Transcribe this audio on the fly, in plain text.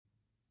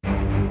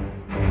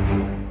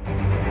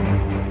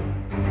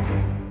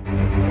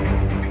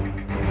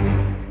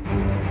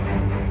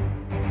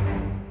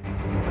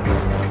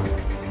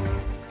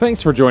Thanks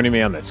for joining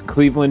me on this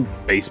Cleveland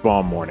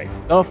baseball morning.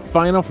 The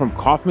final from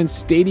Kauffman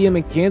Stadium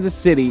in Kansas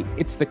City.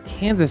 It's the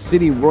Kansas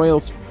City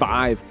Royals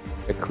 5,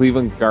 the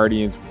Cleveland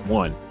Guardians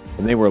 1,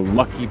 and they were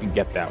lucky to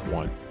get that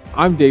one.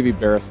 I'm Davey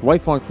Barris,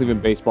 lifelong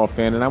Cleveland baseball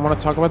fan, and I want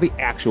to talk about the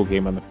actual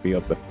game on the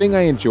field, the thing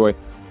I enjoy,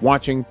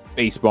 watching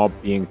baseball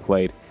being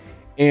played.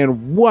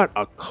 And what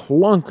a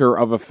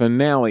clunker of a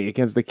finale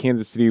against the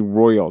Kansas City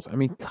Royals. I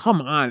mean,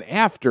 come on,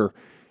 after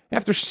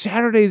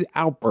Saturday's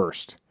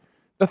outburst,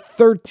 the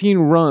 13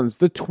 runs,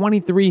 the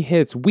 23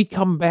 hits, we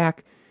come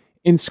back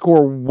and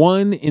score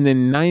one in the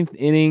ninth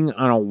inning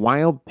on a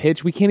wild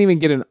pitch. We can't even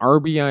get an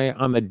RBI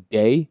on the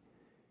day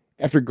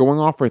after going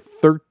off for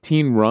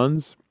 13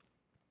 runs.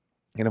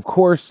 And of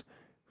course,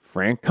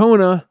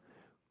 Francona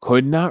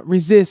could not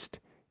resist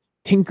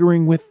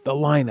tinkering with the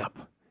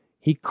lineup.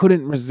 He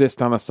couldn't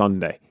resist on a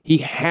Sunday. He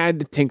had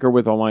to tinker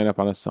with the lineup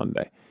on a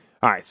Sunday.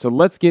 All right, so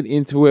let's get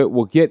into it.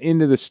 We'll get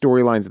into the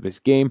storylines of this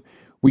game.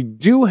 We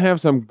do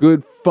have some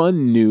good,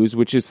 fun news,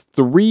 which is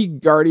 3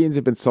 Guardians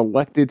have been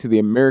selected to the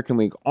American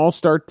League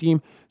All-Star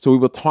team, so we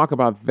will talk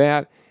about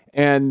that.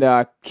 And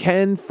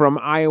Ken from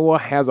Iowa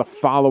has a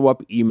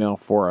follow-up email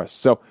for us,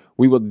 so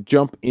we will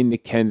jump into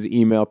Ken's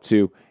email,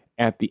 too,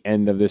 at the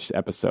end of this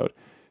episode.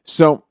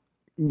 So,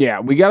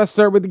 yeah, we got to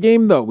start with the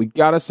game, though. We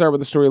got to start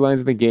with the storylines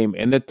of the game.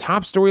 And the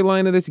top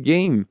storyline of this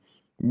game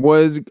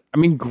was,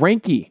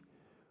 Greinke.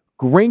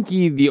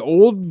 Greinke, the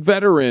old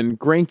veteran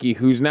Greinke,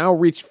 who's now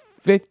reached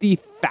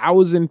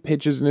 50,000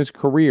 pitches in his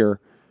career,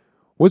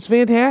 was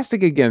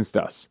fantastic against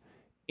us.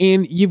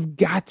 And you've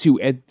got to,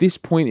 at this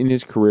point in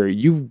his career,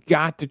 you've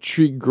got to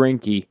treat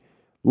Greinke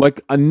like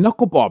a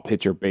knuckleball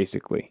pitcher,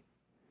 basically.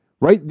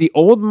 Right? The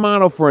old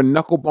model for a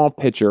knuckleball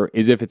pitcher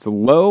is if it's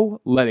low,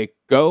 let it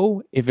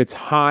go. If it's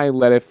high,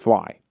 let it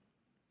fly.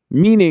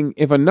 Meaning,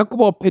 if a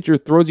knuckleball pitcher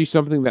throws you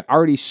something that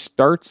already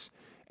starts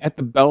at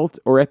the belt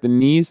or at the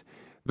knees,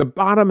 the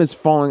bottom is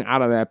falling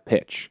out of that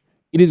pitch.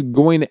 It is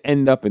going to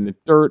end up in the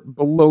dirt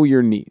below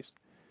your knees.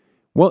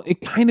 Well,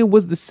 it kind of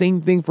was the same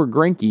thing for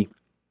Greinke,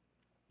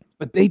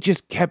 but they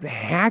just kept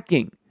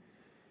hacking.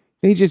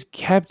 They just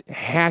kept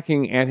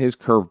hacking at his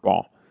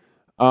curveball.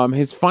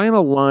 His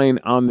final line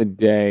on the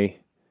day,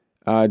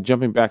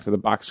 jumping back to the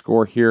box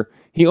score here,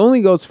 he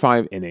only goes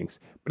 5 innings,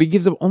 but he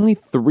gives up only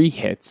 3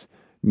 hits,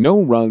 no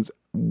runs,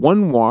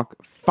 1 walk,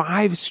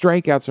 5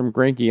 strikeouts from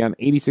Greinke on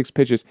 86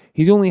 pitches.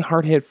 He's only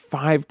hard hit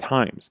 5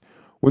 times.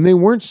 When they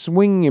weren't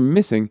swinging and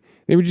missing,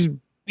 they were just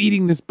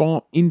beating this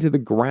ball into the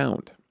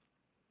ground.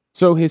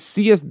 So his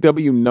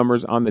CSW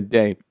numbers on the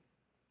day,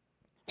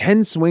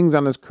 10 swings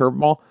on his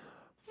curveball,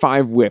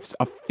 5 whiffs,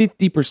 a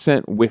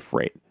 50% whiff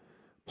rate.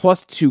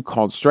 Plus 2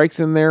 called strikes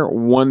in there,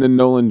 1 to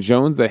Nolan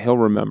Jones that he'll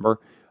remember,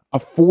 a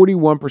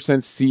 41%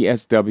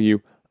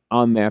 CSW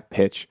on that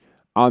pitch,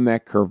 on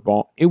that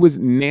curveball. It was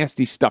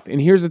nasty stuff. And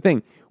here's the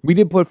thing, we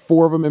did put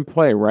 4 of them in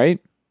play, right?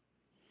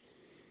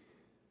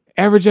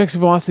 Average exit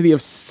velocity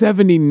of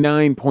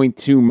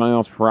 79.2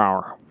 miles per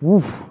hour.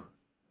 Woof.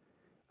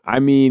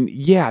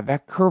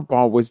 That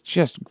curveball was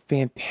just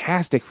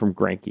fantastic from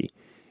Greinke.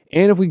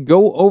 And if we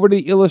go over to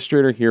the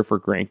illustrator here for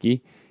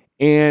Greinke,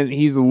 and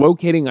he's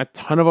locating a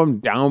ton of them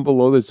down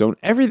below the zone.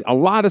 A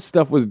lot of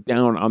stuff was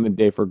down on the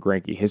day for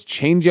Greinke. His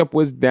changeup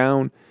was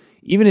down.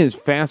 Even his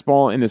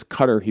fastball and his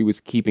cutter he was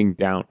keeping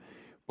down.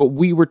 But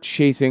we were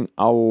chasing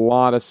a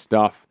lot of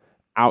stuff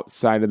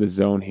outside of the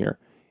zone here.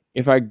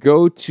 If I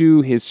go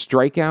to his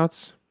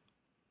strikeouts,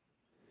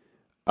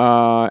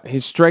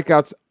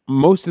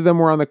 most of them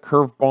were on the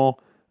curveball.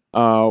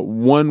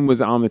 1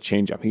 was on the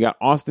changeup. He got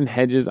Austin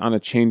Hedges on a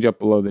changeup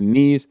below the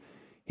knees.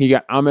 He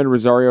got Ahmed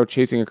Rosario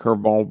chasing a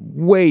curveball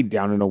way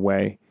down and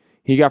away.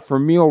 He got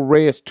Franmil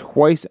Reyes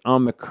twice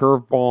on the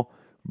curveball,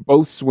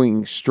 both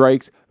swinging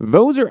strikes.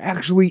 Those are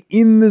actually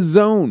in the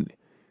zone.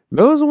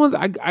 Those ones,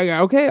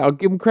 I'll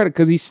give him credit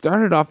because he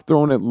started off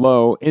throwing it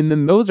low, and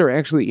then those are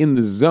actually in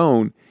the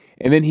zone.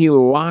 And then he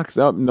locks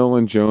up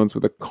Nolan Jones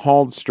with a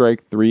called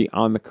strike 3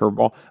 on the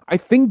curveball. I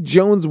think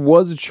Jones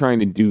was trying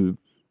to do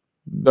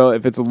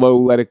if it's low,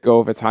 let it go.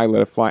 If it's high,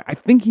 let it fly. I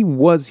think he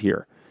was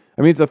here.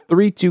 It's a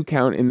 3-2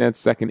 count in that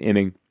second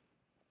inning.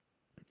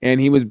 And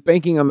he was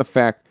banking on the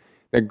fact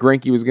that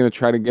Greinke was going to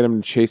try to get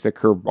him to chase that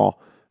curveball.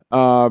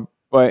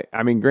 But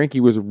Greinke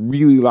was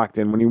really locked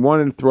in. When he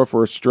wanted to throw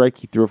for a strike,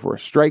 he threw for a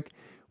strike.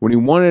 When he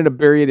wanted to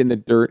bury it in the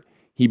dirt,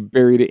 he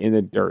buried it in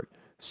the dirt.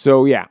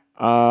 So,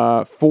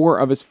 4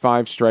 of his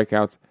 5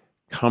 strikeouts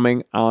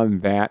coming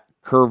on that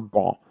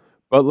curveball.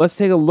 But let's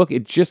take a look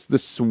at just the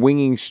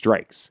swinging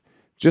strikes.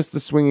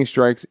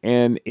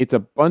 And it's a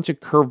bunch of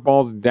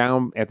curveballs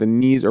down at the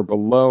knees or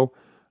below.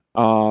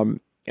 And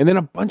then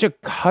a bunch of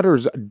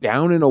cutters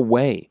down and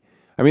away.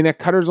 That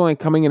cutter's only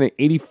coming in at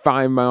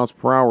 85 miles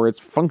per hour. It's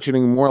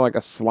functioning more like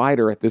a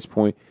slider at this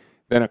point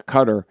than a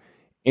cutter.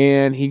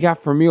 And he got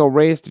Franmil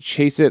Reyes to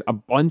chase it a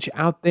bunch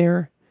out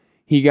there.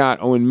 He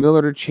got Owen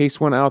Miller to chase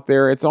one out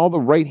there. It's all the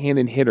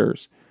right-handed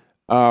hitters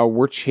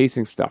were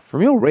chasing stuff.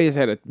 Franmil Reyes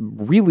had a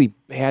really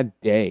bad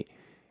day.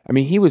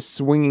 He was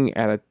swinging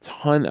at a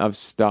ton of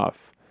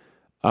stuff.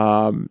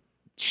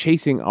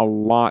 chasing a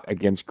lot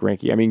against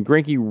Greinke. I mean,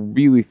 Greinke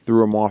really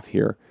threw him off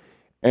here.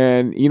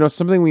 And,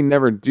 something we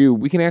never do,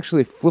 we can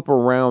actually flip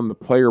around the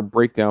player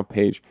breakdown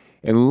page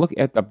and look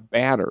at the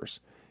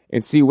batters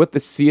and see what the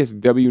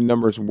CSW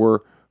numbers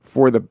were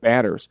for the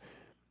batters.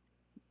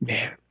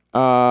 Man,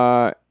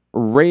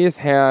 Reyes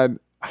had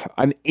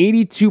an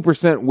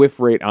 82% whiff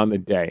rate on the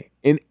day.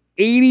 An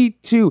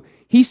 82.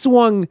 He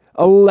swung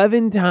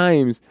 11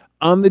 times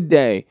on the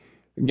day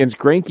against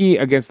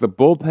Greinke, against the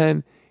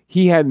bullpen.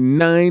 He had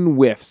 9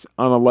 whiffs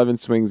on 11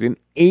 swings, an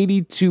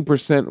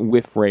 82%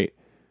 whiff rate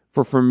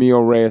for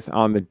Franmil Reyes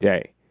on the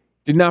day.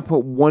 Did not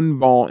put one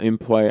ball in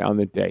play on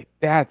the day.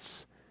 That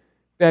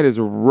is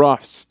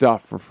rough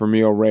stuff for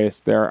Franmil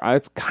Reyes there.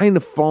 It's kind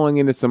of falling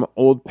into some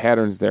old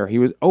patterns there. He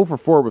was 0 for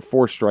 4 with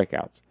 4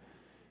 strikeouts.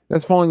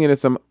 That's falling into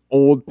some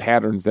old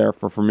patterns there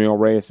for Franmil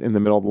Reyes in the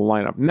middle of the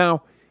lineup.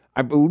 Now,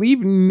 I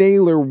believe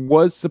Naylor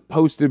was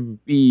supposed to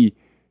be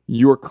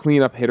your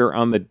cleanup hitter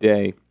on the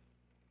day.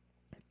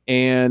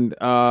 And,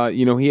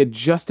 he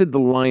adjusted the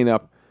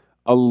lineup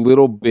a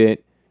little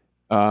bit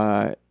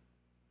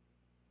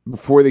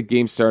before the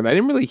game started. I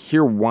didn't really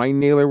hear why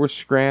Naylor was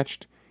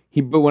scratched.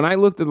 But when I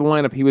looked at the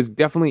lineup, he was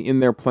definitely in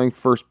there playing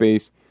first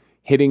base,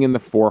 hitting in the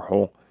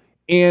 4-hole.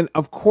 And,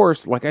 of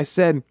course, like I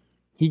said,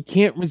 he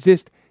can't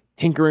resist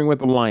tinkering with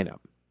the lineup.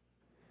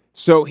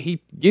 So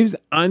he gives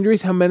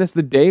Andres Gimenez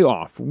the day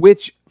off,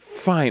 which,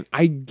 fine,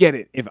 I get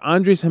it. If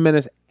Andres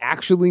Gimenez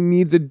actually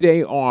needs a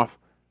day off,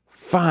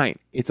 fine.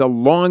 It's a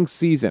long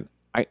season.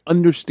 I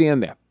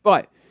understand that.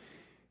 But,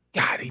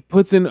 God, he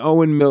puts in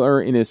Owen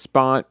Miller in his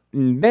spot.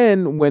 And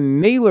then when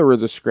Naylor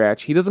is a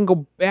scratch, he doesn't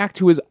go back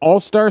to his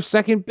all-star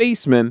second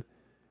baseman,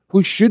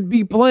 who should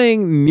be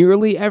playing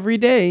nearly every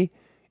day.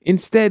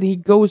 Instead, he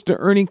goes to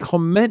Ernie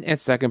Clement at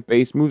second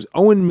base, moves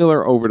Owen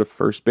Miller over to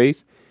first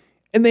base,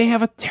 and they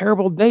have a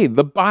terrible day.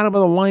 The bottom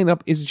of the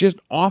lineup is just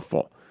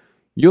awful.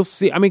 You'll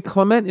see,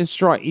 Clement and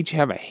Straw each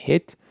have a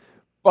hit,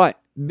 but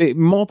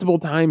multiple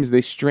times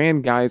they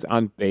strand guys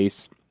on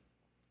base.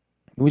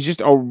 It was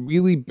just a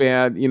really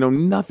bad,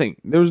 nothing.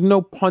 There was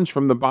no punch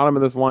from the bottom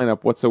of this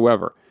lineup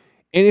whatsoever.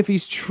 And if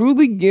he's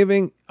truly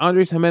giving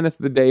Andres Gimenez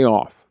the day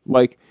off,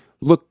 like,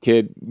 look,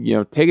 kid,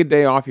 take a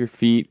day off your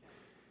feet,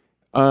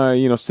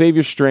 save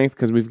your strength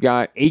because we've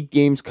got 8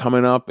 games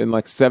coming up in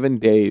like 7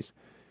 days.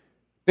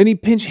 Then he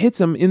pinch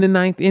hits him in the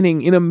 9th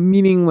inning in a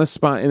meaningless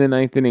spot in the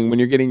 9th inning when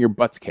you're getting your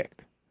butts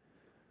kicked.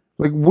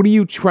 Like, what are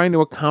you trying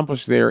to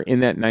accomplish there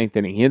in that 9th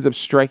inning? He ends up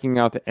striking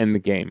out to end the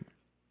game.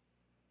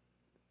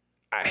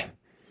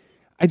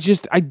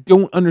 I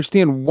don't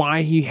understand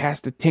why he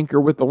has to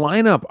tinker with the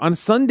lineup on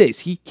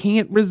Sundays. He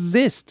can't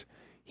resist.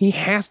 He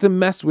has to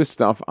mess with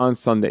stuff on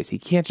Sundays. He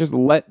can't just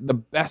let the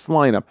best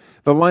lineup,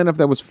 the lineup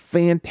that was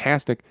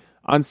fantastic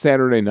on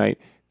Saturday night,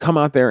 come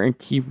out there and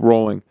keep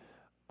rolling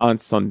on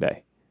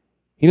Sunday.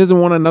 He doesn't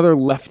want another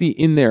lefty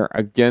in there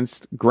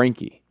against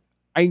Greinke.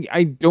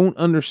 I don't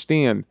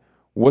understand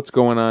what's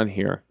going on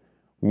here.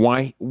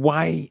 Why?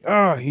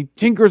 He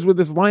tinkers with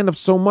this lineup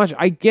so much.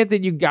 I get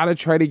that you got to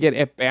try to get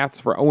at-bats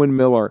for Owen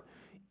Miller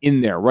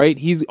in there, right?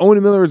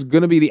 Owen Miller is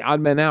going to be the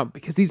odd man out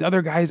because these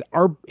other guys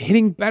are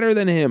hitting better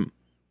than him.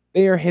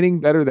 They are hitting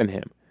better than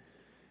him.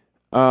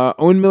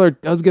 Owen Miller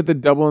does get the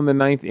double in the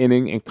 9th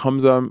inning and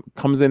comes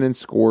in and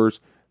scores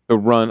the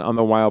run on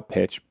the wild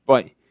pitch.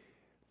 But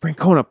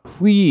Francona,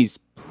 please,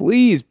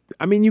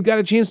 you got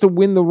a chance to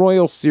win the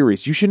Royals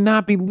series. You should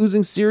not be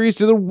losing series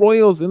to the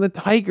Royals and the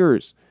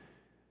Tigers.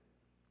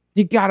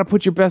 You got to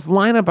put your best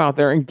lineup out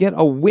there and get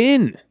a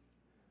win.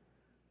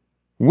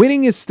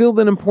 Winning is still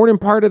an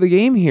important part of the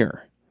game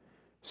here.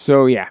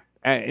 So, yeah,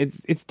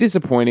 it's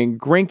disappointing.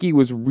 Greinke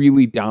was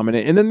really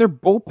dominant, and then their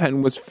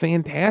bullpen was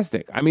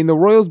fantastic. The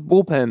Royals'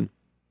 bullpen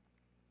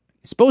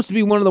is supposed to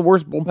be one of the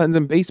worst bullpens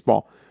in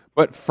baseball,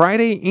 but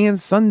Friday and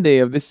Sunday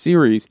of this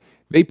series,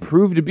 they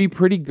proved to be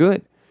pretty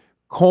good.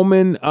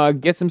 Coleman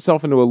gets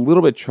himself into a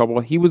little bit of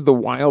trouble. He was the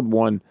wild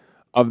one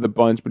of the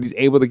bunch, but he's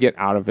able to get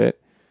out of it.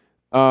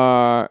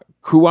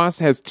 Kuas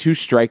has 2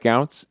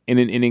 strikeouts in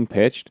an inning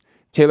pitched.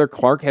 Taylor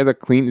Clark has a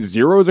clean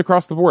zeros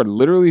across the board,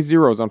 literally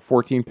zeros on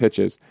 14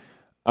 pitches.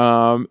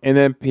 And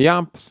then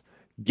Piamps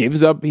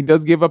gives up. He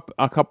does give up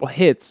a couple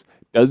hits,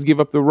 does give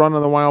up the run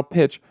on the wild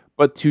pitch,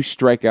 but 2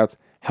 strikeouts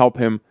help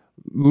him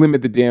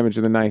limit the damage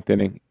in the 9th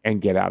inning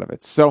and get out of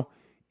it. So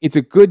it's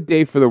a good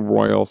day for the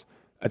Royals.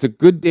 It's a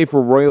good day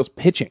for Royals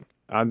pitching.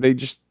 They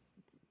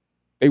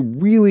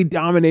really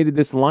dominated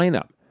this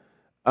lineup.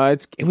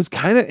 It's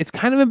kind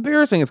of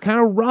embarrassing. It's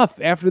kind of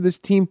rough after this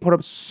team put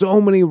up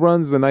so many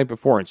runs the night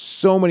before and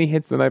so many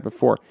hits the night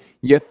before.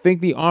 You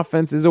think the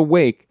offense is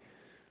awake?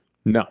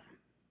 No,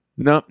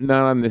 not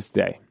on this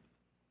day.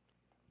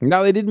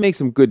 Now, they did make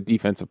some good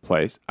defensive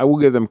plays. I will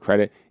give them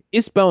credit.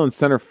 Isbell in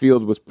center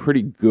field was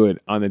pretty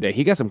good on the day.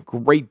 He got some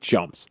great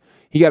jumps.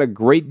 He got a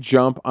great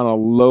jump on a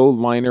low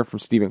liner from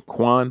Stephen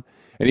Kwan,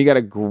 and he got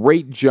a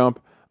great jump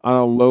on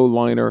a low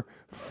liner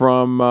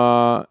from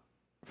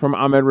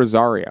Ahmed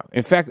Rosario.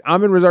 In fact,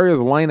 Ahmed Rosario's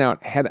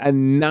lineout had a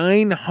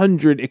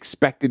 900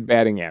 expected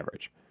batting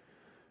average.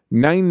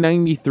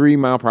 993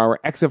 mile per hour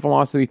exit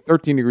velocity,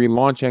 13-degree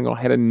launch angle,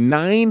 had a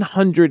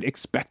 900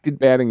 expected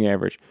batting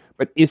average,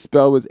 but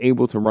Isbell was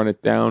able to run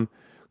it down.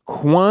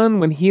 Kwan,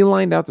 when he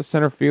lined out to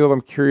center field,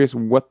 I'm curious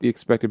what the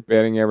expected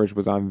batting average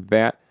was on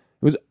that.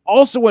 It was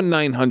also a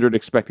 900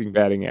 expecting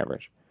batting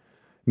average.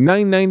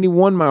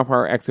 991 mile per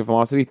hour exit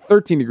velocity,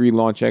 13-degree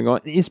launch angle,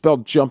 and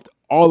Isbell jumped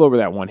all over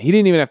that one. He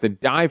didn't even have to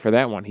dive for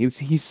that one. He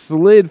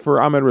slid for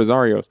Ahmed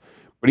Rosario's,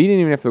 but he didn't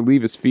even have to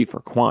leave his feet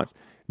for Kwan's.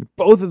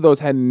 Both of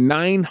those had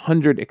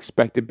 900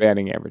 expected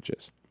batting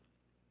averages.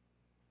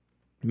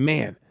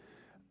 Man.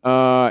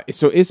 So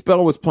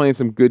Isbell was playing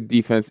some good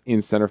defense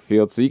in center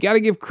field. So you got to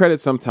give credit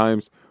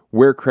sometimes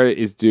where credit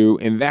is due,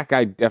 and that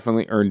guy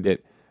definitely earned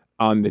it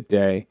on the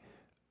day.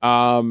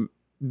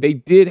 They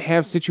did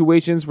have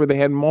situations where they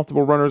had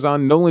multiple runners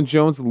on. Nolan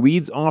Jones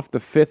leads off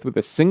the fifth with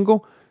a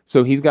single,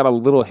 so he's got a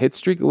little hit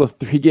streak, a little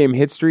 3-game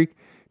hit streak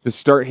to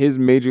start his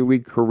major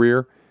league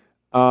career.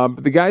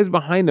 But the guys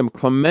behind him,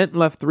 Clement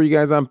left 3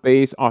 guys on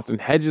base. Austin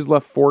Hedges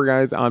left 4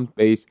 guys on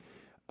base.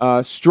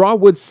 Straw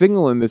would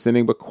single in this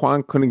inning, but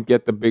Kwan couldn't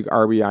get the big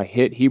RBI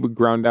hit. He would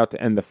ground out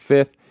to end the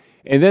 5th.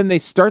 And then they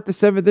start the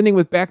 7th inning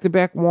with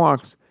back-to-back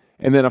walks,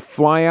 and then a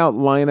fly-out,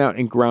 line-out,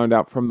 and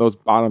ground-out from those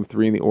bottom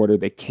 3 in the order.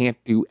 They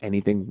can't do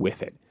anything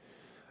with it.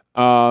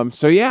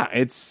 So yeah,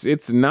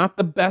 it's not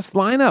the best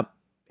lineup,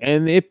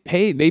 and they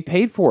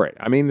paid for it.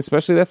 I mean,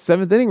 especially that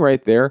 7th inning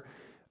right there.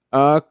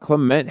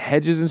 Clement,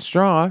 Hedges, and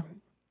Straw.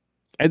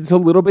 It's a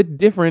little bit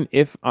different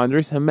if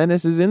Andres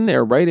Jimenez is in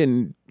there, right?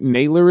 And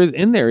Naylor is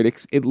in there.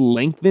 It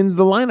lengthens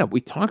the lineup.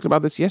 We talked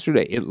about this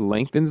yesterday. It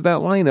lengthens that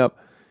lineup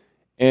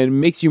and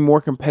makes you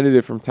more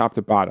competitive from top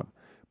to bottom.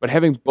 But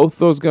having both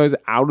those guys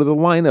out of the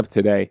lineup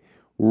today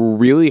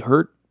really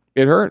hurt.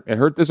 It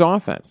hurt this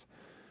offense.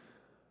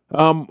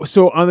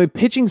 So on the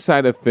pitching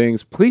side of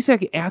things,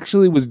 Plesac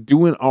actually was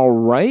doing all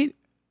right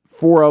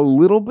for a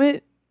little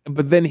bit,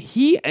 but then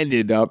he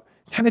ended up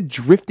kind of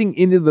drifting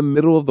into the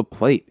middle of the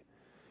plate.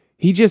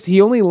 He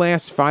only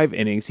lasts 5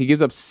 innings. He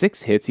gives up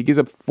 6 hits. He gives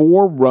up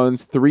 4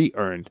 runs, 3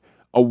 earned,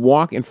 a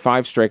walk, and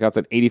 5 strikeouts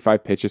at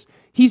 85 pitches.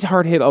 He's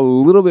hard hit a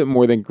little bit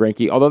more than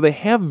Greinke, although they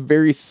have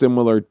very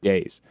similar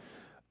days.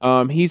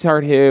 He's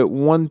hard hit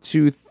 1,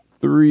 2,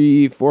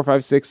 3, 4,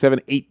 5, 6,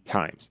 7, 8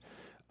 times.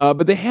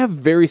 But they have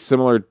very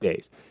similar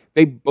days.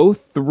 They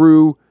both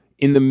threw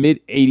in the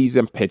mid-80s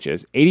in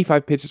pitches.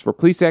 85 pitches for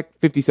Plesac,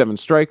 57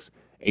 strikes.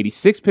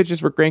 86 pitches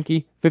for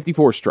Greinke,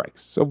 54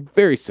 strikes. So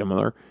very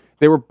similar.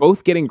 They were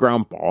both getting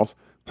ground balls.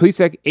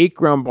 Plesac 8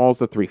 ground balls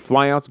to 3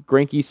 flyouts.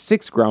 Greinke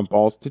 6 ground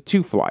balls to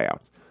 2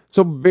 flyouts.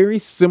 So very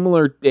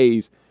similar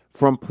days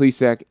from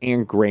Plesac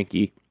and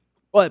Greinke.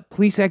 But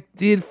Plesac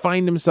did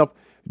find himself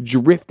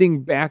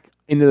drifting back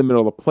into the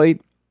middle of the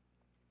plate.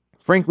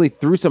 Frankly,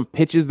 threw some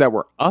pitches that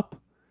were up,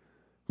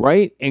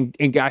 right? And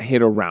got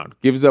hit around.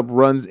 Gives up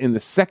runs in the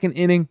 2nd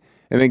inning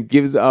and then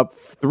gives up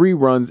 3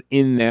 runs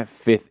in that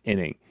 5th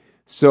inning.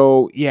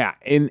 So, yeah,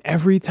 and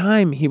every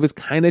time he was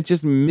kind of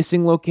just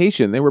missing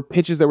location. There were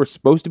pitches that were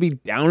supposed to be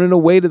down and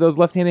away to those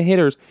left-handed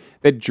hitters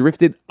that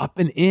drifted up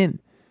and in,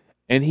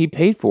 and he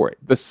paid for it.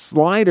 The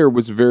slider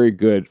was very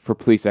good for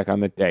Plesac on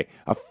the day.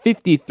 A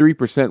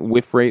 53%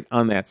 whiff rate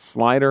on that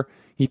slider.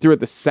 He threw it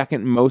the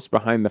 2nd most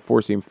behind the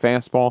four-seam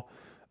fastball.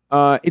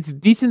 It's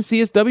decent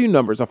CSW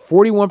numbers. A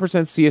 41%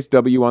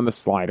 CSW on the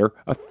slider,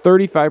 a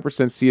 35%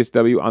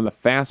 CSW on the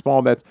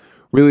fastball. That's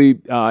really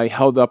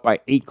held up by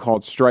 8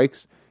 called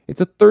strikes. It's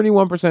a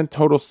 31%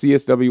 total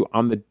CSW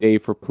on the day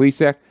for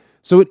Plesac,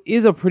 so it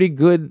is a pretty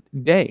good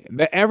day.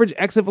 The average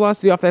exit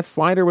velocity off that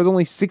slider was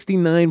only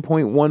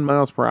 69.1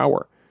 miles per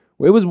hour.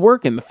 It was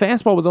working. The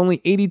fastball was only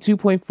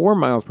 82.4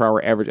 miles per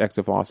hour average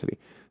exit velocity.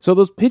 So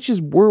those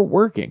pitches were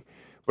working.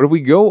 But if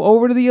we go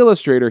over to the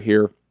illustrator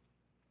here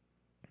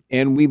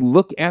and we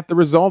look at the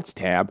results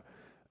tab,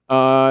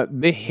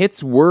 the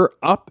hits were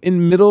up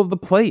in middle of the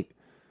plate.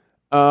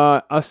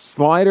 A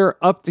slider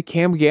up to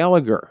Cam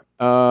Gallagher.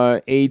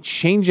 A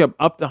changeup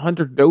up to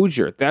Hunter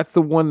Dozier. That's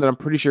the one that I'm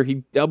pretty sure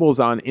he doubles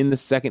on in the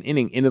 2nd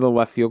inning into the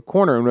left field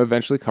corner and will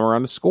eventually come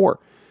around to score.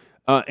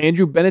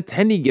 Andrew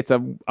Benintendi gets a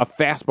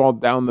fastball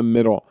down the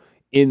middle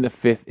in the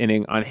 5th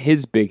inning on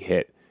his big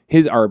hit,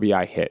 his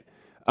RBI hit.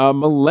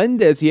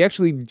 Melendez, he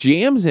actually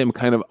jams him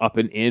kind of up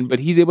and in, but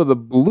he's able to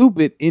bloop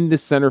it into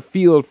center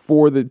field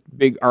for the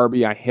big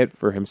RBI hit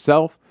for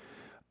himself.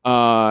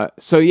 So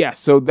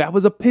that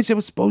was a pitch that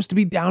was supposed to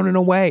be down and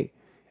away.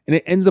 And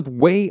it ends up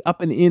way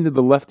up and into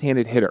the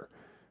left-handed hitter.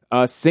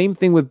 Same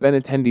thing with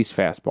Benintendi's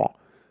fastball.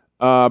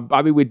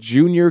 Bobby Witt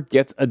Jr.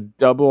 gets a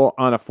double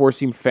on a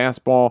four-seam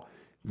fastball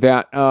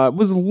that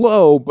was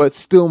low, but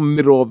still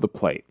middle of the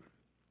plate.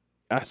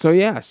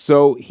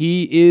 So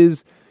he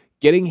is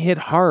getting hit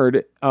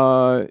hard.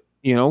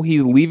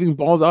 He's leaving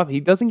balls off. He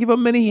doesn't give up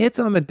many hits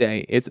on the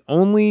day. It's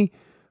only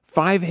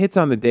 5 hits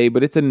on the day,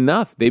 but it's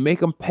enough. They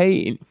make him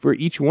pay for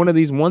each one of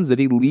these ones that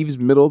he leaves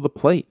middle of the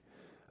plate.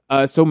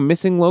 So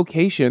missing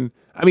location,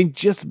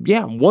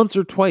 once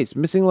or twice,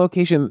 missing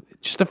location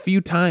just a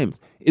few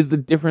times is the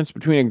difference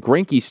between a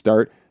Greinke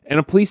start and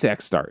a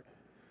Plesac start.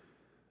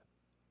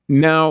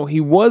 Now,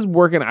 he was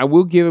working, I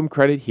will give him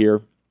credit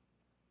here.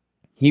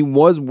 He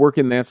was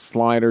working that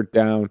slider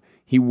down.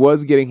 He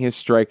was getting his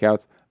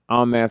strikeouts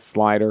on that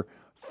slider.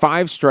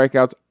 5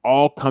 strikeouts,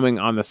 all coming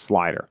on the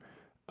slider.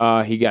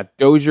 He got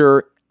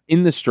Dozier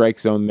in the strike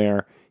zone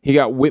there. He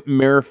got Whit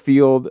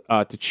Merrifield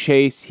to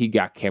chase. He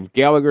got Cam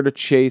Gallagher to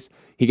chase.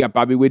 He got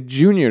Bobby Witt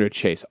Jr. to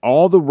chase.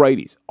 All the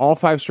righties. All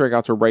 5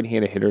 strikeouts were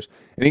right-handed hitters.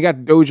 And he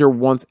got Dozier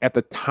once at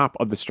the top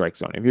of the strike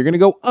zone. If you're going to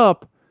go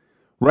up,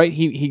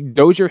 right,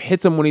 Dozier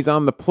hits him when he's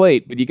on the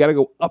plate, but you got to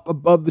go up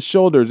above the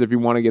shoulders if you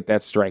want to get that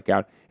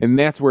strikeout. And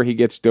that's where he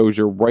gets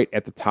Dozier, right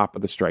at the top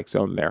of the strike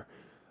zone there.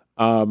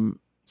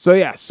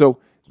 So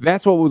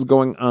that's what was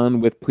going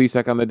on with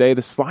Plesac on the day.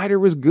 The slider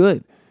was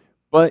good.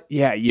 But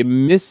yeah, you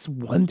miss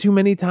one too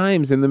many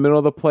times in the middle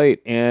of the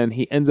plate, and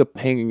he ends up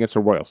paying against a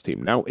Royals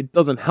team. Now, it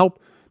doesn't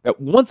help that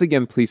once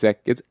again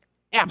Plesac gets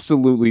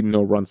absolutely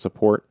no run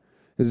support.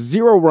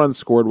 0 runs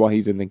scored while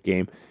he's in the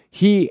game.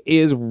 He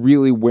is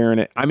really wearing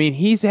it. I mean,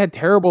 he's had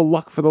terrible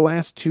luck for the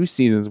last 2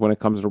 seasons when it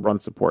comes to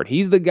run support.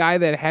 He's the guy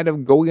that had to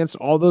go against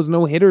all those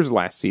no-hitters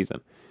last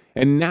season.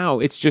 And now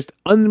it's just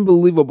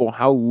unbelievable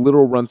how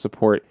little run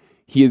support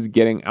he is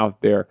getting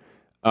out there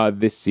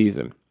this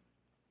season.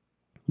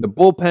 The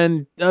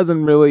bullpen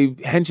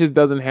Hentges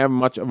doesn't have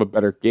much of a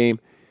better game.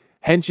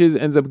 Hentges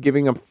ends up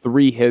giving up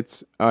 3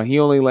 hits. He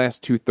only lasts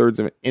 2/3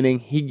 of an inning.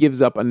 He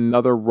gives up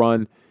another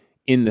run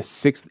in the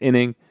 6th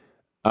inning.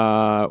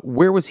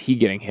 Where was he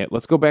getting hit?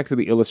 Let's go back to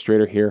the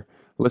illustrator here.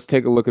 Let's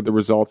take a look at the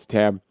results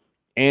tab.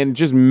 And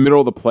just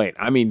middle of the plate.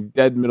 I mean,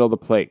 dead middle of the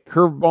plate.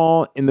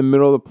 Curveball in the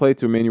middle of the plate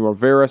to Emmanuel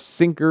Rivera.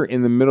 Sinker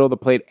in the middle of the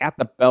plate at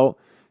the belt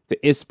to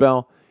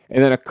Isbel.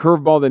 And then a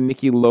curveball to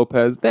Nicky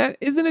Lopez. That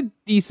isn't a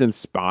decent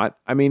spot.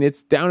 I mean,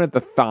 it's down at the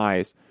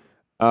thighs.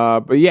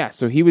 But yeah,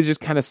 so he was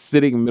just kind of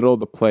sitting middle of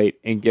the plate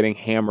and getting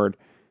hammered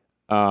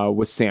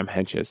with Sam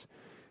Hentges.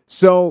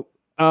 So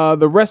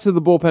the rest of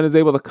the bullpen is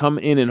able to come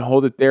in and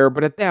hold it there.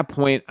 But at that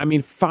point, I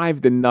mean,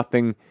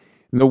 5-0.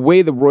 And the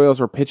way the Royals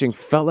were pitching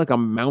felt like a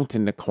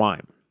mountain to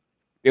climb.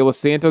 De Los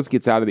Santos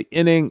gets out of the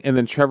inning, and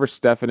then Trevor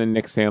Stephan and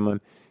Nick Sandlin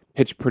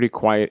pitch pretty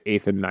quiet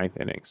 8th and 9th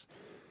innings.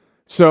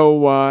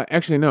 So,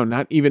 actually, no,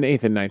 not even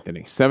 8th and 9th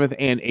innings, 7th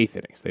and 8th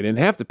innings. They didn't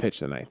have to pitch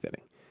the 9th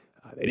inning.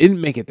 They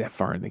didn't make it that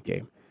far in the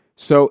game.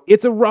 So,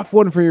 it's a rough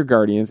one for your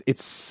Guardians. It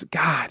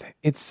sucks.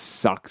 It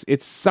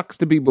sucks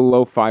to be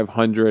below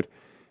 500.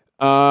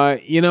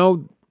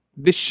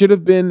 This should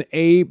have been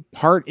a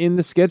part in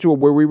the schedule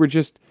where we were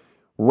just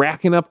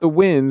racking up the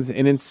wins,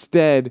 and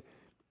instead,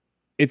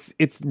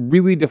 it's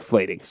really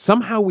deflating.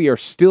 Somehow, we are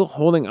still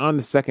holding on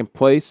to second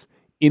place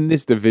in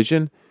this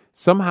division.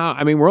 Somehow,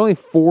 I mean, we're only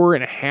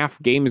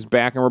 4.5 games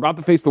back, and we're about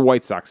to face the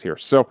White Sox here.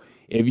 So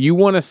if you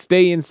want to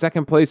stay in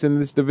second place in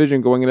this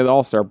division going into the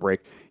All-Star break,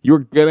 you're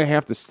going to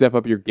have to step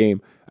up your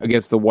game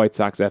against the White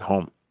Sox at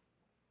home.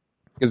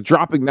 Because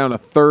dropping down a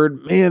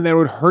 3rd, man, that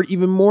would hurt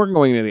even more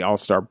going into the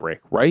All-Star break,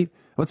 right?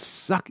 It would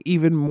suck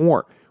even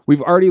more.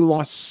 We've already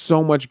lost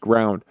so much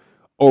ground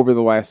over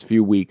the last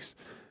few weeks.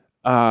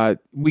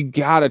 We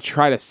got to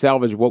try to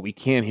salvage what we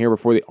can here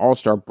before the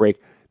All-Star break.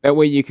 That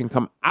way you can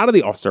come out of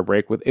the All-Star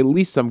break with at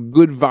least some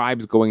good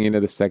vibes going into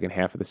the second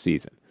half of the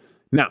season.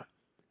 Now,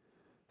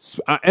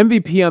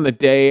 MVP on the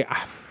day,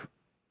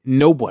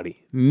 nobody.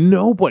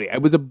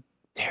 It was a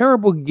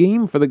terrible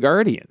game for the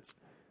Guardians.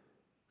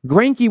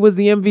 Greinke was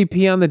the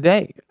MVP on the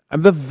day.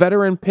 The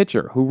veteran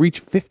pitcher who reached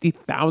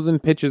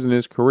 50,000 pitches in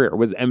his career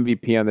was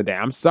MVP on the day.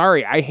 I'm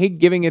sorry, I hate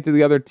giving it to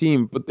the other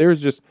team, but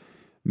there's just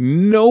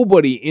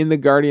nobody in the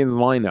Guardians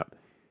lineup.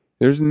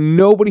 There's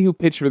nobody who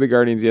pitched for the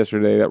Guardians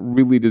yesterday that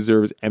really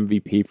deserves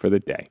MVP for the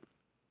day.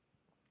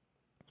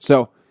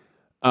 So,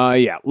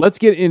 let's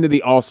get into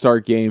the All-Star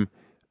game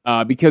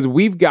because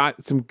we've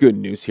got some good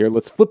news here.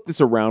 Let's flip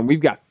this around. We've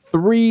got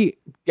 3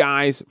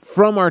 guys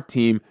from our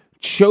team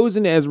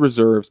chosen as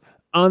reserves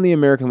on the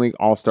American League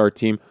All-Star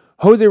team.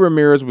 Jose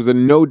Ramirez was a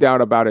no doubt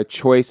about it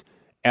choice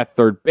at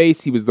third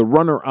base. He was the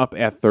runner-up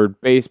at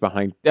third base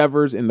behind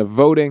Devers in the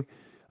voting.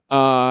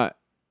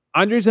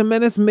 Andres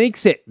Gimenez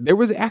makes it. There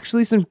was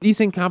actually some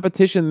decent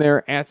competition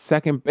there at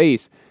second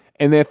base.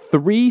 And the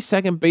 3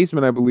 second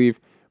basemen, I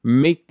believe,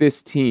 make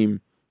this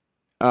team.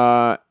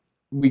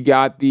 We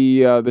got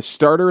the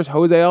starters,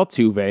 Jose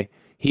Altuve.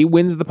 He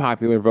wins the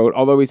popular vote,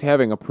 although he's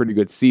having a pretty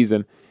good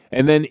season.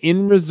 And then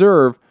in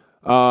reserve,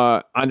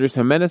 Andres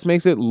Gimenez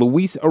makes it.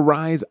 Luis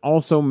Arraez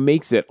also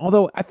makes it.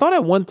 Although I thought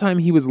at one time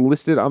he was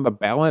listed on the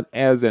ballot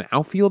as an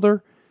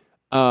outfielder,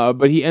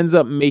 but he ends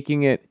up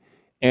making it.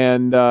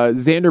 And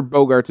Xander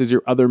Bogaerts is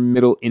your other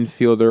middle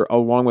infielder,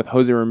 along with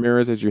Jose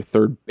Ramirez as your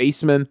third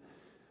baseman.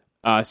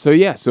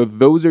 So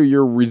those are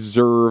your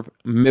reserve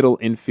middle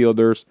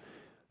infielders.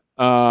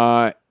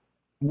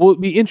 Will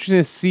it be interesting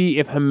to see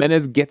if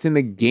Gimenez gets in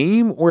the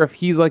game or if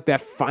he's like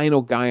that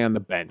final guy on the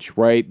bench,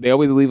 right? They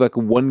always leave like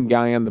one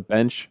guy on the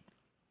bench.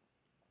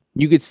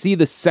 You could see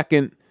the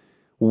second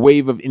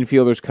wave of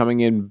infielders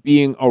coming in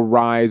being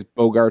Arraez,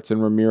 Bogaerts,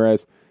 and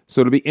Ramirez.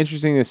 So it'll be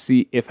interesting to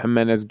see if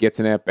Gimenez gets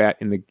an at-bat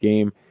in the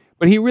game.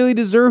 But he really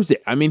deserves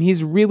it. I mean,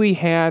 he's really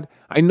had...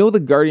 I know the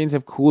Guardians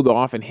have cooled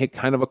off and hit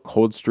kind of a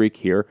cold streak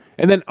here.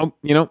 And then,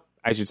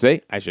 I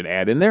should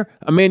add in there,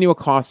 Emmanuel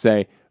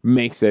Clase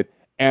makes it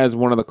as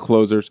one of the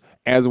closers,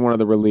 as one of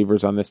the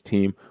relievers on this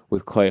team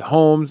with Clay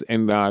Holmes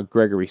and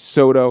Gregory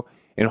Soto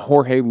and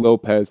Jorge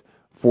Lopez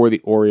for the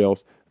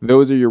Orioles.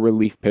 Those are your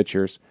relief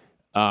pitchers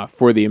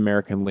for the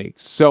American League.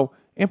 So,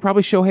 and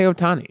probably Shohei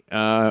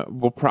Ohtani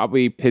will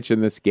probably pitch in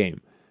this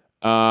game.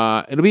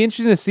 It'll be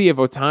interesting to see if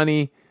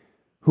Ohtani,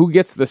 who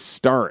gets the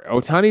start.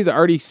 Ohtani's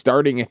already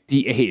starting at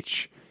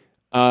DH.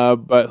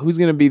 But who's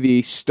going to be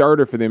the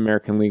starter for the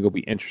American League will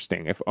be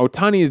interesting. If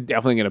Ohtani is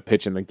definitely going to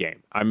pitch in the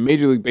game,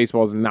 Major League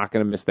Baseball is not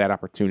going to miss that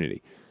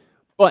opportunity.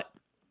 But,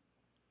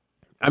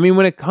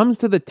 when it comes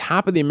to the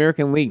top of the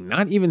American League,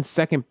 not even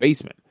second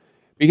baseman.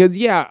 Because,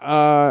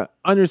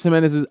 Andres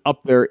Gimenez is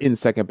up there in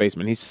second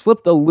baseman. He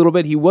slipped a little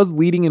bit. He was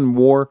leading in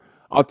WAR.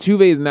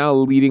 Altuve is now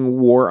leading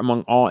WAR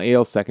among all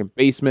AL second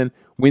basemen.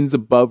 Wins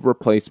above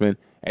replacement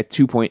at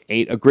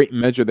 2.8. A great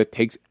measure that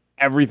takes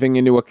everything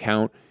into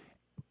account.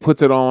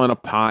 Puts it all in a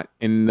pot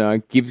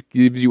and gives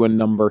you a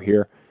number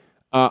here.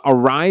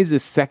 Arise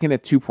is second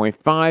at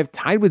 2.5,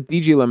 tied with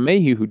DJ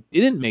LeMahieu, who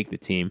didn't make the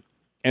team,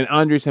 and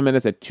Andres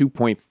Gimenez at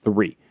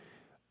 2.3.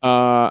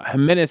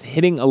 Gimenez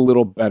hitting a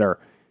little better,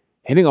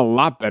 hitting a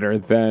lot better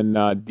than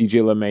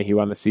DJ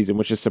LeMahieu on the season,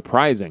 which is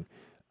surprising.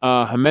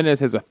 Gimenez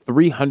has a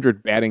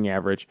 300 batting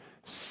average,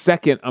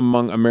 second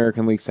among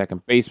American League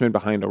second basemen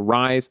behind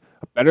Arise,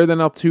 better than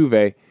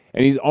Altuve,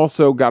 and he's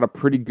also got a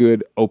pretty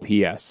good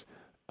OPS.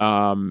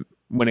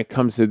 When it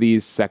comes to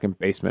these second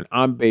basemen,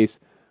 on base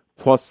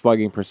plus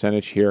slugging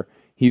percentage here,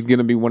 he's going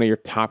to be one of your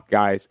top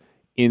guys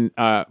in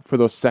for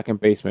those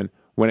second basemen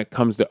when it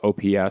comes to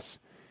OPS.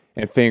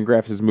 And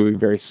Fangraphs is moving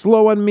very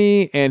slow on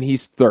me, and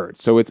he's third.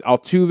 So it's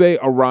Altuve,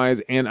 Arise,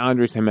 and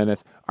Andres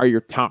Gimenez are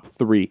your top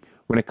three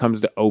when it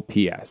comes to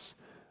OPS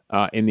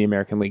in the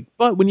American League.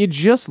 But when you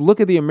just look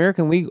at the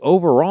American League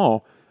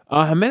overall,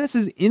 Gimenez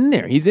is in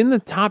there. He's in the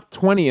top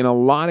 20 in a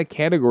lot of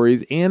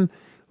categories and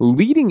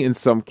leading in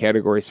some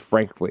categories,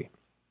 frankly.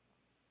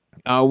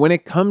 When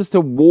it comes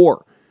to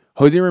WAR,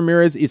 Jose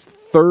Ramirez is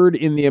third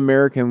in the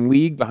American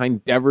League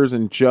behind Devers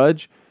and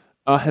Judge.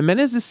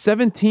 Gimenez is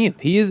 17th.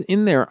 He is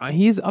in there.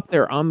 He is up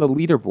there on the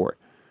leaderboard.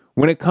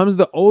 When it comes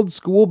to old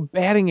school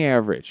batting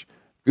average,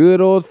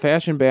 good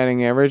old-fashioned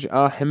batting average,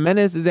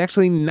 Gimenez is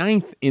actually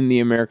 9th in the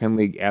American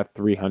League at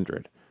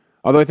 300.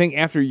 Although I think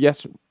after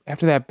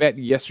that bet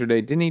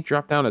yesterday, didn't he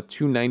drop down to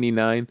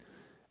 299?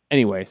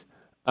 Anyways,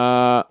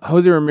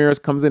 Jose Ramirez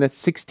comes in at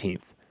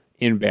 16th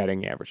in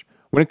batting average.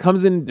 When it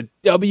comes into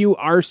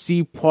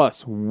WRC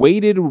plus,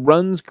 weighted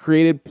runs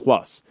created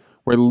plus,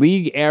 where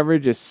league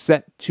average is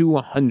set to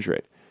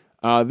 100.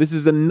 This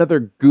is another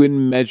good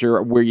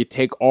measure where you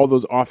take all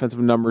those offensive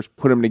numbers,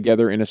 put them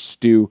together in a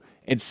stew,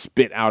 and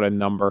spit out a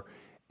number.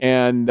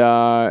 And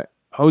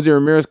Jose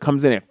Ramirez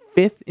comes in at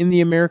 5th in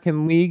the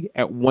American League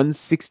at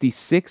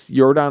 166.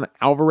 Yordan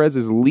Alvarez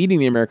is leading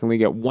the American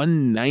League at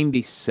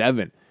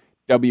 197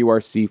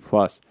 WRC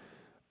plus.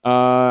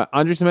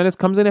 Andres Gimenez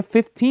comes in at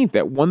 15th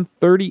at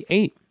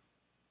 138.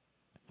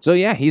 So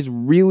yeah, he's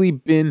really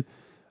been,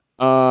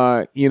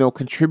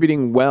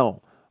 contributing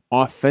well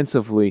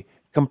offensively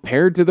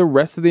compared to the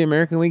rest of the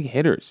American League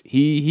hitters.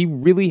 He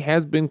really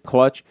has been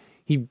clutch.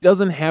 He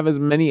doesn't have as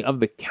many of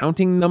the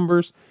counting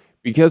numbers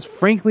because,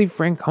 frankly,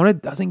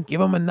 Francona doesn't give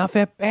him enough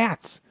at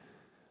bats.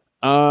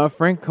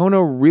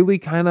 Francona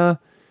really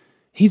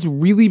he's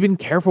really been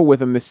careful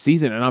with him this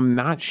season, and I'm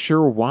not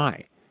sure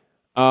why.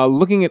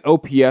 Looking at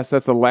OPS,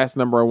 that's the last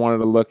number I wanted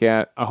to look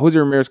at. Jose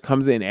Ramirez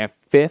comes in at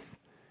 5th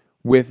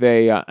with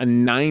a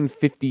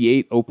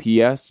 958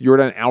 OPS.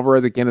 Yordan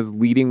Alvarez, again, is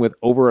leading with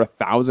over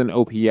 1,000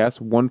 OPS,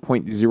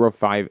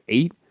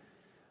 1.058.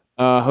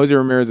 Jose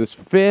Ramirez is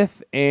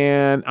 5th,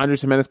 and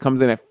Andres Gimenez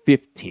comes in at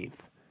 15th.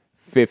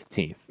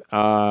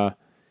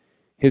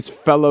 His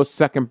fellow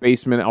second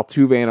baseman,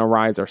 Altuve and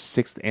Arise, are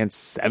 6th and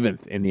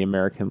 7th in the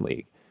American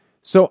League.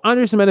 So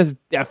Andres Gimenez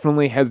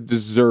definitely has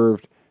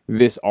deserved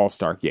this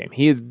All-Star game.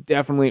 He has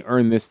definitely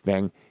earned this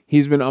thing.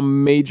 He's been a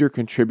major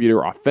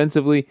contributor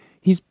offensively.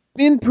 He's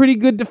been pretty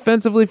good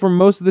defensively for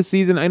most of the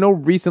season. I know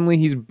recently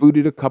he's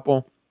booted a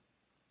couple,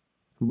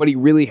 but he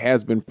really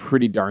has been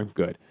pretty darn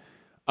good.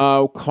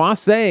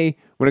 Clase,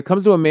 when it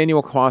comes to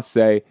Emmanuel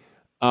Clase,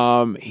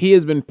 he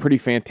has been pretty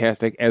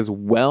fantastic as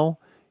well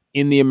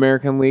in the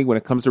American League. When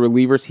it comes to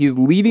relievers, he's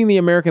leading the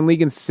American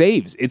League in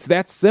saves. It's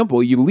that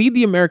simple. You lead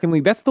the American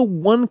League. That's the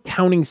one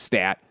counting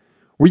stat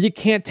where you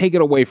can't take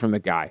it away from the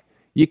guy.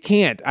 You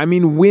can't.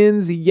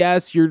 Wins,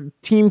 yes, your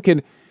team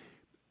can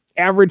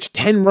average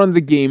 10 runs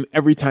a game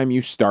every time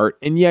you start,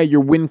 and yeah,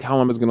 your win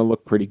column is going to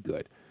look pretty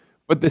good.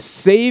 But the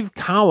save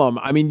column,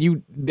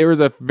 there is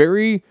a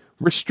very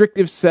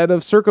restrictive set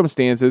of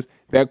circumstances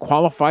that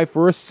qualify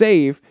for a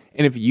save,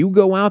 and if you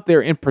go out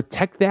there and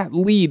protect that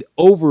lead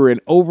over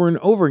and over and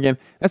over again,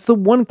 that's the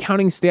one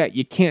counting stat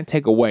you can't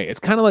take away. It's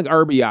kind of like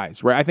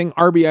RBIs, right? I think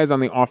RBIs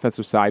on the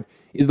offensive side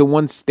is the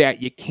one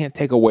stat you can't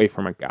take away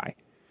from a guy.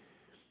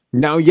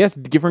 Now, yes,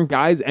 different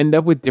guys end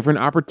up with different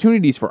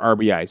opportunities for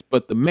RBIs,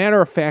 but the matter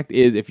of fact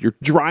is if you're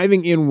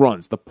driving in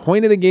runs, the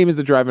point of the game is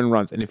to drive in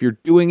runs, and if you're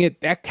doing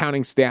it, that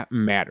counting stat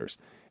matters.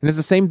 And it's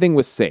the same thing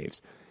with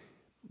saves.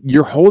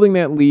 You're holding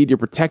that lead, you're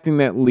protecting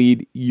that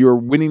lead, you're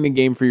winning the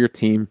game for your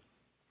team.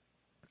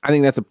 I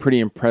think that's a pretty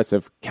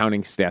impressive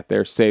counting stat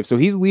there, saves. So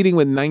he's leading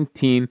with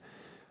 19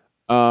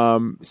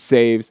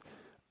 saves.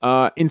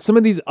 In some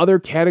of these other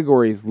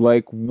categories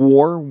like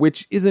WAR,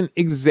 which isn't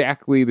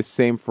exactly the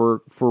same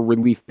for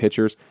relief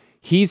pitchers,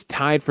 he's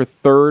tied for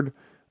third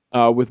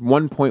with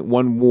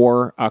 1.1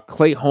 WAR.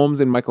 Clay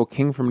Holmes and Michael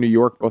King from New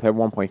York both have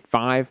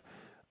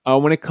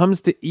 1.5. When it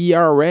comes to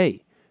ERA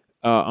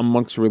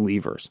amongst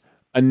relievers,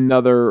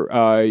 another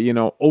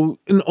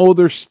an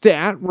older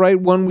stat, right?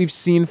 One we've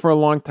seen for a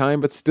long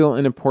time, but still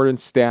an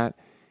important stat.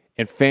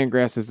 And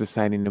Fangraphs is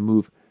deciding to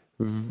move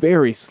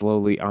very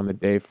slowly on the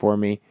day for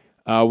me.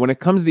 When it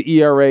comes to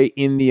ERA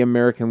in the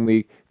American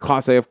League,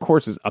 Clase, of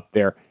course, is up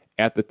there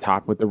at the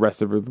top with the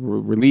rest of the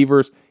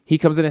relievers. He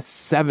comes in at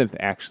 7th,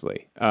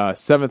 actually.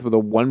 7th with a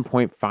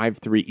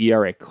 1.53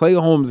 ERA. Clay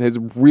Holmes has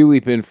really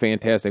been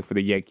fantastic for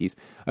the Yankees.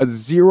 A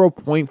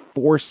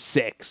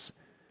 0.46.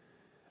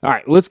 All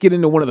right, let's get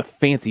into one of the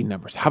fancy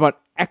numbers. How about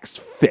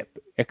xFIP,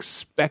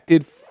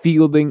 expected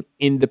fielding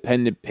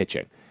independent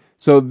pitching?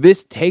 So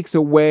this takes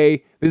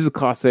away, this is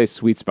Clase's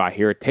sweet spot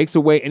here. It takes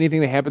away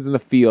anything that happens in the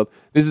field.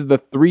 This is the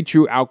 3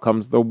 true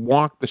outcomes, the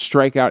walk, the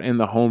strikeout, and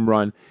the home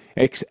run.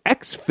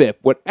 xFIP,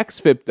 what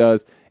xFIP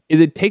does is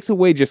it takes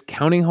away just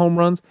counting home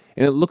runs,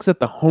 and it looks at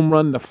the home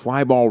run to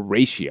fly ball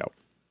ratio.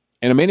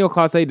 And Emmanuel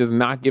Clase does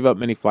not give up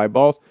many fly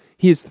balls.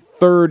 He is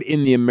 3rd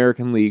in the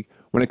American League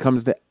when it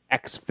comes to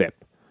xFIP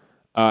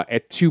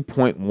at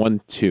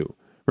 2.12.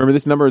 Remember,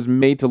 this number is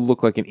made to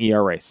look like an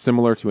ERA,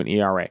 similar to an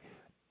ERA.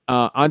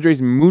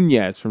 Andres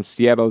Munoz from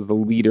Seattle is the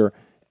leader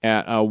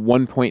at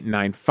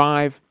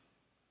 1.95,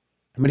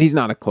 but he's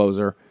not a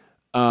closer.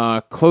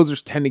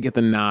 Closers tend to get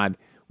the nod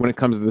when it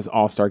comes to this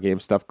All-Star Game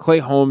stuff. Clay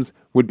Holmes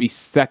would be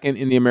 2nd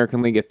in the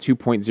American League at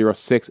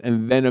 2.06,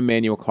 and then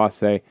Emmanuel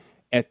Clase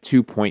at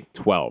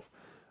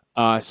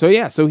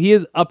 2.12. So he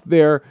is up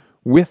there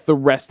with the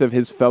rest of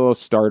his fellow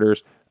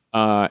starters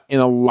in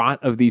a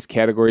lot of these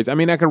categories. I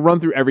mean, I could run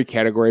through every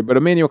category, but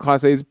Emmanuel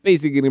Clase is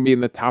basically going to be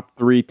in the top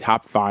 3,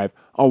 top 5,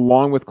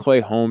 along with Clay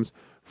Holmes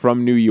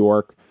from New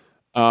York.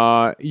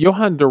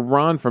 Johan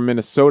Duran from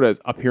Minnesota is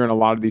up here in a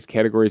lot of these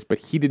categories, but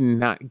he did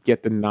not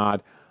get the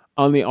nod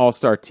on the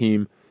All-Star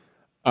team.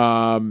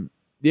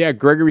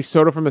 Gregory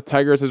Soto from the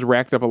Tigers has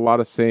racked up a lot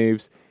of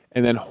saves,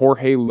 and then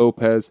Jorge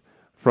Lopez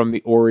from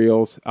the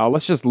Orioles.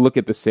 Let's just look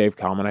at the save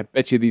column, and I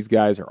bet you these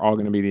guys are all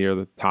going to be near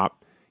the top.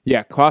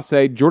 Yeah,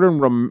 Clase,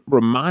 Jordan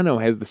Romano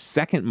has the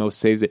 2nd most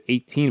saves at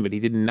 18, but he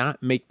did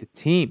not make the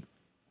team.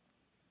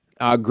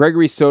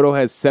 Gregory Soto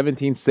has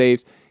 17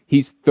 saves.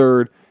 He's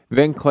 3rd.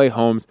 Then Clay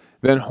Holmes.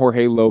 Then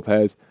Jorge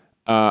Lopez.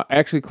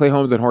 Actually, Clay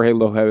Holmes and Jorge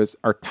Lopez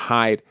are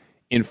tied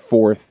in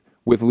 4th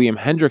with Liam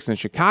Hendricks in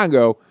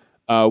Chicago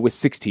with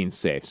 16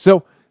 saves.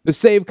 So the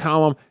save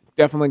column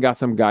definitely got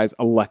some guys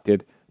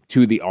elected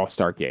to the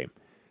All-Star game.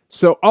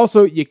 So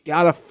also, you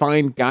got to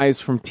find guys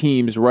from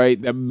teams,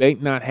 right, that may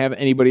not have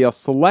anybody else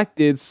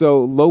selected.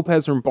 So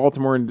Lopez from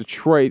Baltimore and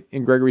Detroit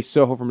and Gregory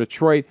Soto from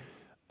Detroit,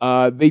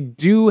 they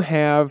do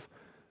have,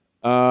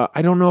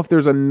 I don't know if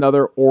there's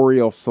another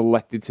Oriole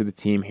selected to the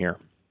team here.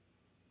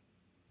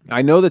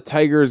 I know the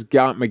Tigers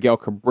got Miguel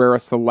Cabrera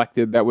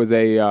selected. That was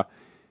a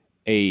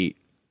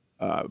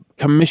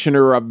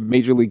commissioner of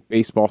Major League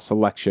Baseball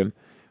selection.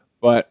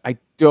 But I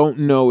don't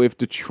know if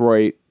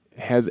Detroit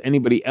has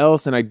anybody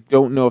else, and I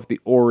don't know if the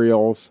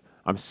Orioles,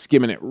 I'm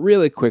skimming it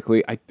really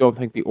quickly, I don't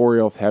think the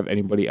Orioles have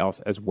anybody else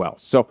as well.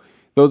 So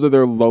those are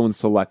their lone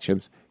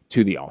selections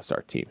to the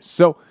All-Star team.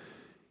 So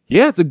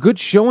yeah, it's a good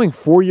showing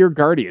for your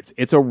Guardians.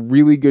 It's a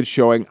really good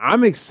showing.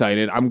 I'm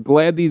excited. I'm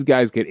glad these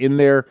guys get in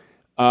there.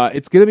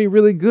 It's going to be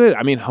really good.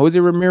 I mean, Jose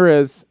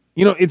Ramirez,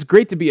 it's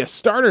great to be a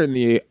starter in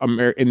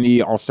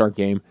the All-Star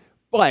game,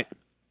 but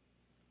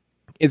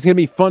it's going to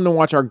be fun to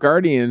watch our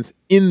Guardians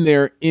in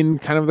there in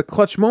kind of the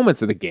clutch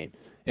moments of the game.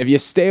 If you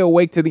stay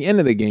awake to the end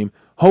of the game,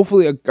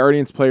 hopefully a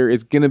Guardians player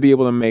is going to be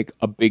able to make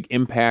a big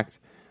impact.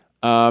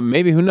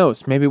 Maybe, who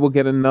knows? Maybe we'll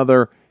get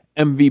another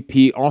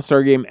MVP,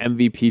 All-Star Game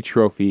MVP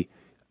trophy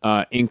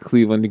in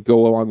Cleveland to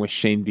go along with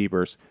Shane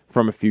Bieber's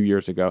from a few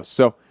years ago.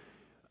 So,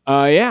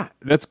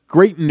 that's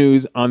great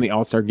news on the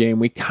All-Star Game.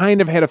 We kind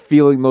of had a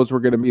feeling those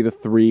were going to be the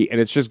 3, and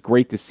it's just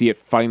great to see it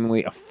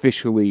finally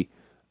officially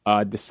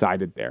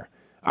decided there.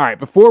 All right,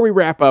 before we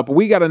wrap up,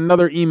 we got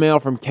another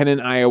email from Ken in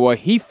Iowa.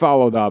 He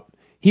followed up.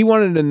 He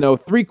wanted to know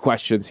 3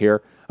 questions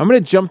here. I'm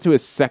going to jump to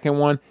his second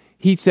one.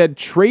 He said,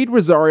 trade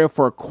Rosario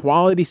for a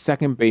quality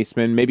second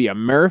baseman, maybe a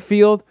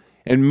Merrifield,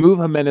 and move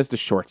Jimenez to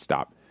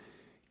shortstop.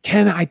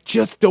 Ken, I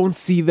just don't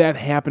see that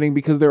happening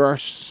because there are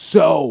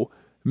so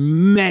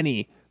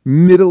many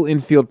middle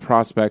infield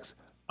prospects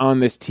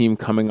on this team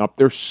coming up.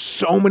 There's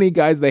so many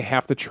guys they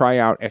have to try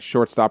out at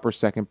shortstop or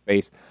second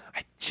base.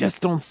 I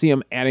just don't see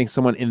them adding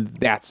someone in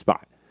that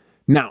spot.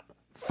 Now,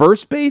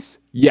 first base,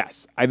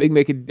 yes, I think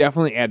they could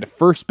definitely add to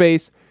first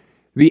base.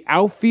 The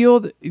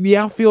outfield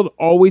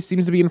always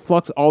seems to be in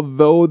flux,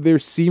 although there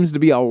seems to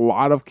be a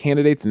lot of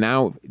candidates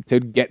now to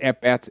get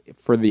at-bats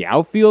for the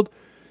outfield.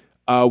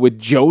 With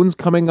Jones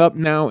coming up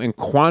now and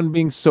Kwan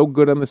being so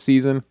good on the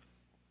season,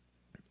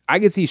 I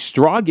could see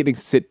Straw getting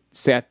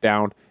sat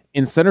down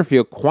in center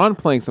field, Kwan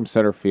playing some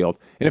center field.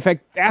 And in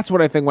fact, that's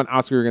what I think when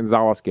Oscar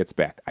Gonzalez gets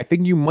back. I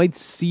think you might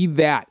see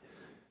that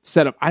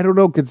setup. I don't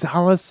know,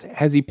 Gonzalez,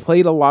 has he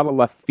played a lot of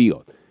left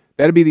field?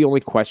 That'd be the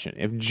only question.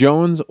 If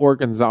Jones or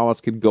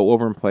Gonzalez could go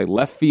over and play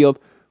left field,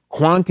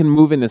 Kwan can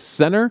move into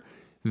center,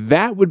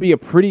 that would be a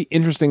pretty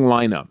interesting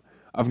lineup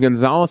of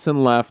Gonzalez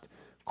in left,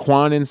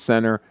 Kwan in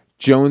center,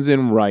 Jones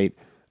in right.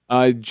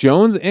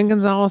 Jones and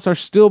Gonzalez are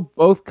still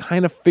both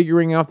kind of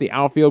figuring out the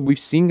outfield. We've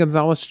seen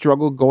Gonzalez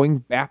struggle going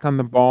back on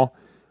the ball.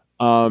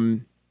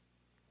 You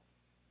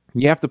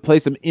have to play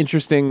some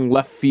interesting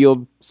left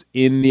fields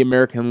in the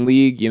American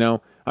League.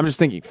 I'm just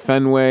thinking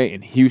Fenway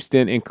and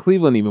Houston and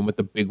Cleveland, even with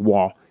the big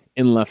wall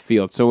in left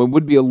field. So it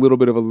would be a little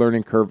bit of a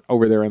learning curve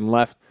over there in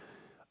left.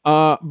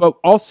 But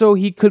also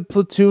he could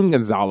platoon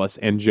Gonzalez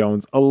and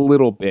Jones a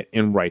little bit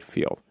in right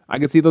field. I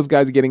could see those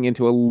guys getting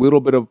into a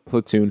little bit of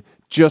platoon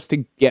just to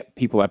get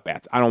people at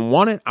bats. I don't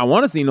want it. I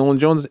want to see Nolan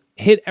Jones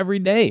hit every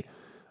day.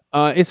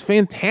 It's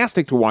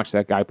fantastic to watch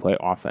that guy play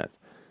offense.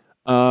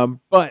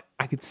 But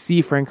I could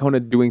see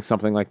Francona doing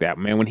something like that,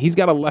 man. When he's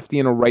got a lefty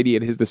and a righty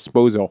at his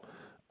disposal,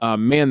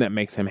 man, that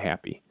makes him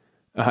happy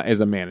as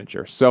a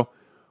manager. So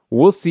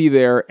we'll see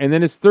there. And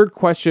then his third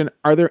question,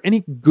 are there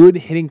any good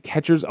hitting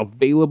catchers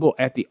available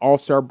at the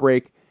All-Star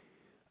break?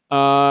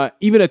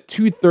 Even a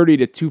 230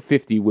 to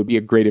 250 would be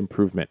a great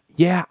improvement.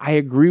 Yeah, I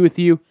agree with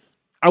you.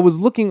 I was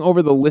looking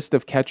over the list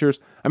of catchers.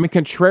 I mean,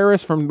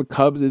 Contreras from the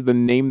Cubs is the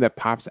name that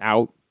pops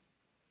out.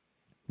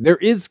 There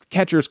is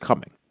catchers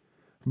coming.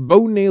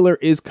 Bo Naylor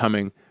is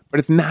coming, but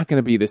it's not going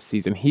to be this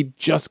season. He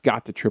just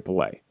got to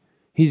AAA.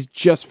 He's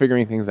just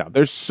figuring things out.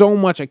 There's so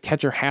much a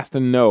catcher has to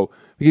know.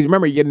 Because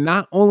remember, you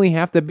not only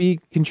have to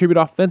contribute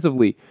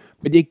offensively,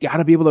 but you got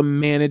to be able to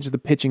manage the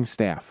pitching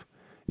staff.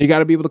 You got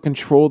to be able to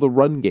control the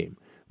run game.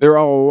 There are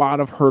a lot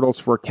of hurdles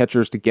for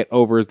catchers to get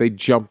over as they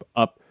jump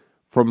up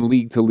from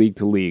league to league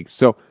to league.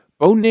 So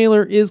Bo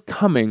Naylor is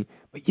coming,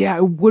 but yeah,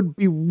 it would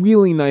be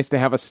really nice to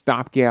have a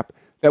stopgap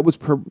that was,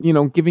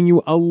 giving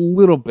you a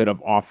little bit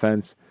of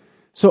offense.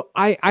 So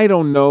I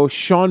don't know.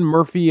 Sean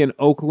Murphy in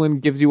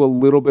Oakland gives you a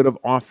little bit of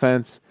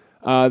offense.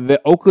 The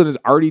Oakland has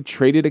already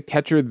traded a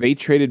catcher. They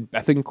traded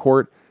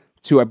Bethancourt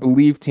to, I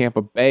believe,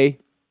 Tampa Bay.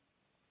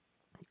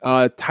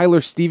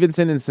 Tyler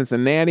Stevenson in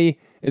Cincinnati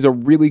is a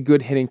really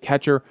good hitting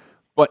catcher.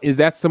 But is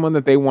that someone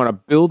that they want to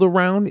build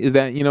around? Is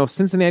that,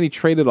 Cincinnati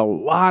traded a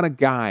lot of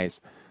guys.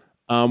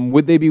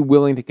 Would they be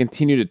willing to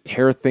continue to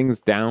tear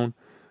things down?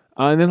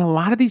 And then a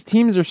lot of these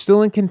teams are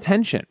still in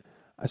contention.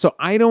 So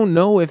I don't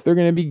know if they're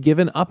going to be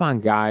giving up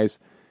on guys.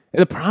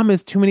 And the problem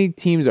is too many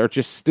teams are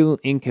just still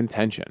in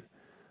contention.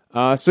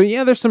 So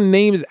yeah, there's some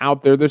names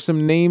out there. There's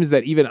some names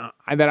that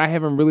that I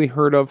haven't really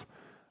heard of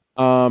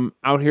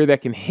out here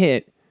that can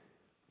hit.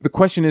 The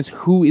question is,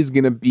 who is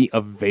going to be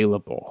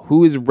available?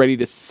 Who is ready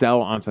to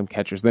sell on some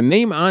catchers? The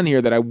name on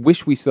here that I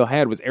wish we still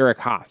had was Eric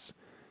Haas,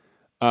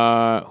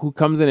 who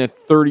comes in at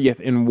 30th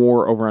in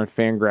WAR over on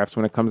Fangraphs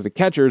when it comes to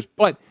catchers,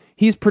 but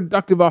he's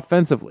productive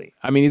offensively.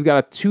 I mean, he's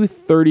got a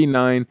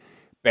 239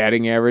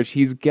 batting average.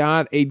 He's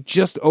got a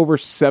just over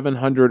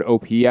 700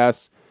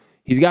 OPS.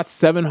 He's got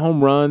 7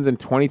 home runs and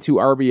 22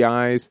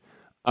 RBIs.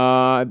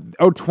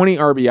 20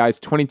 RBIs,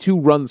 22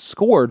 runs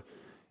scored.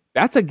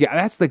 That's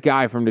the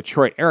guy from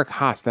Detroit, Eric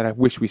Haas, that I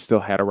wish we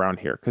still had around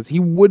here because he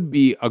would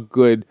be a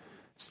good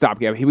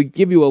stopgap. He would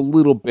give you a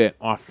little bit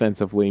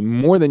offensively,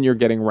 more than you're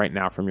getting right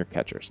now from your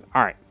catchers.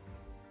 All right.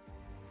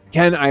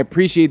 Ken, I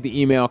appreciate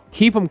the email.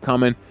 Keep them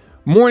coming.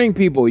 Morning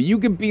people, you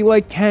could be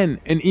like Ken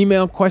and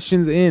email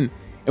questions in,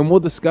 and we'll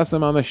discuss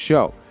them on the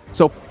show.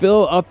 So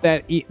fill up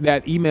that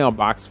email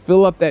box,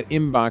 fill up that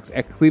inbox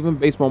at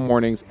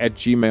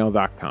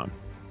clevelandbaseballmornings@gmail.com.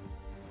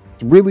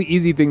 It's a really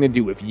easy thing to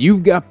do. If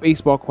you've got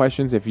baseball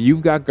questions, if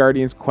you've got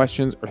Guardians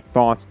questions or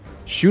thoughts,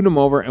 shoot them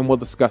over and we'll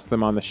discuss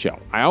them on the show.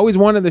 I always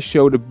wanted the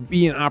show to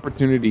be an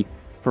opportunity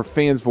for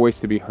fans' voice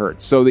to be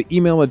heard. So the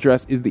email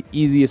address is the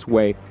easiest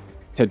way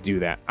to do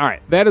that. All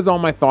right, that is all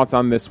my thoughts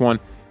on this one.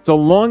 It's a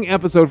long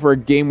episode for a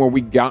game where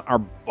we got our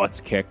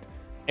butts kicked.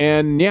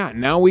 And yeah,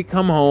 now we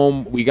come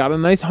home. We got a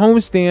nice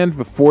homestand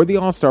before the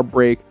All-Star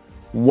break.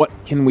 What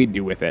can we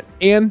do with it?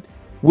 And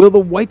will the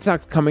White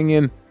Sox coming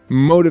in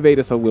motivate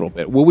us a little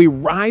bit? Will we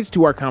rise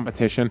to our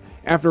competition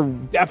after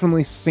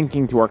definitely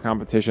sinking to our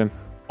competition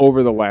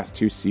over the last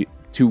two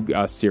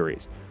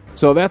series?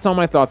 So that's all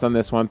my thoughts on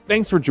this one.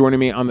 Thanks for joining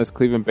me on this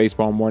Cleveland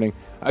Baseball Morning.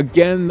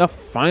 Again, the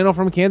final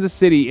from Kansas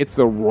City. It's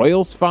the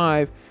Royals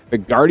 5, the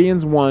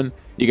Guardians 1.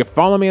 You can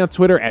follow me on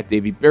Twitter at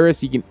Davey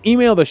Barris. You can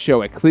email the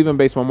show at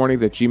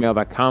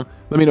clevelandbaseballmornings@gmail.com.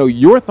 Let me know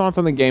your thoughts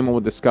on the game and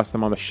we'll discuss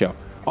them on the show.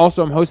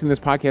 Also, I'm hosting this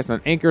podcast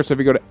on Anchor, so if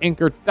you go to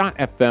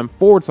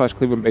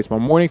anchor.fm/Cleveland Baseball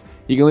Mornings,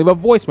 you can leave a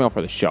voicemail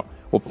for the show.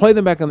 We'll play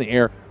them back on the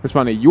air,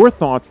 respond to your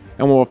thoughts,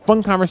 and we'll have a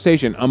fun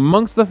conversation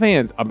amongst the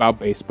fans about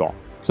baseball.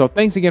 So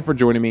thanks again for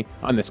joining me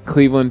on this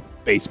Cleveland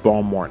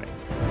Baseball Morning.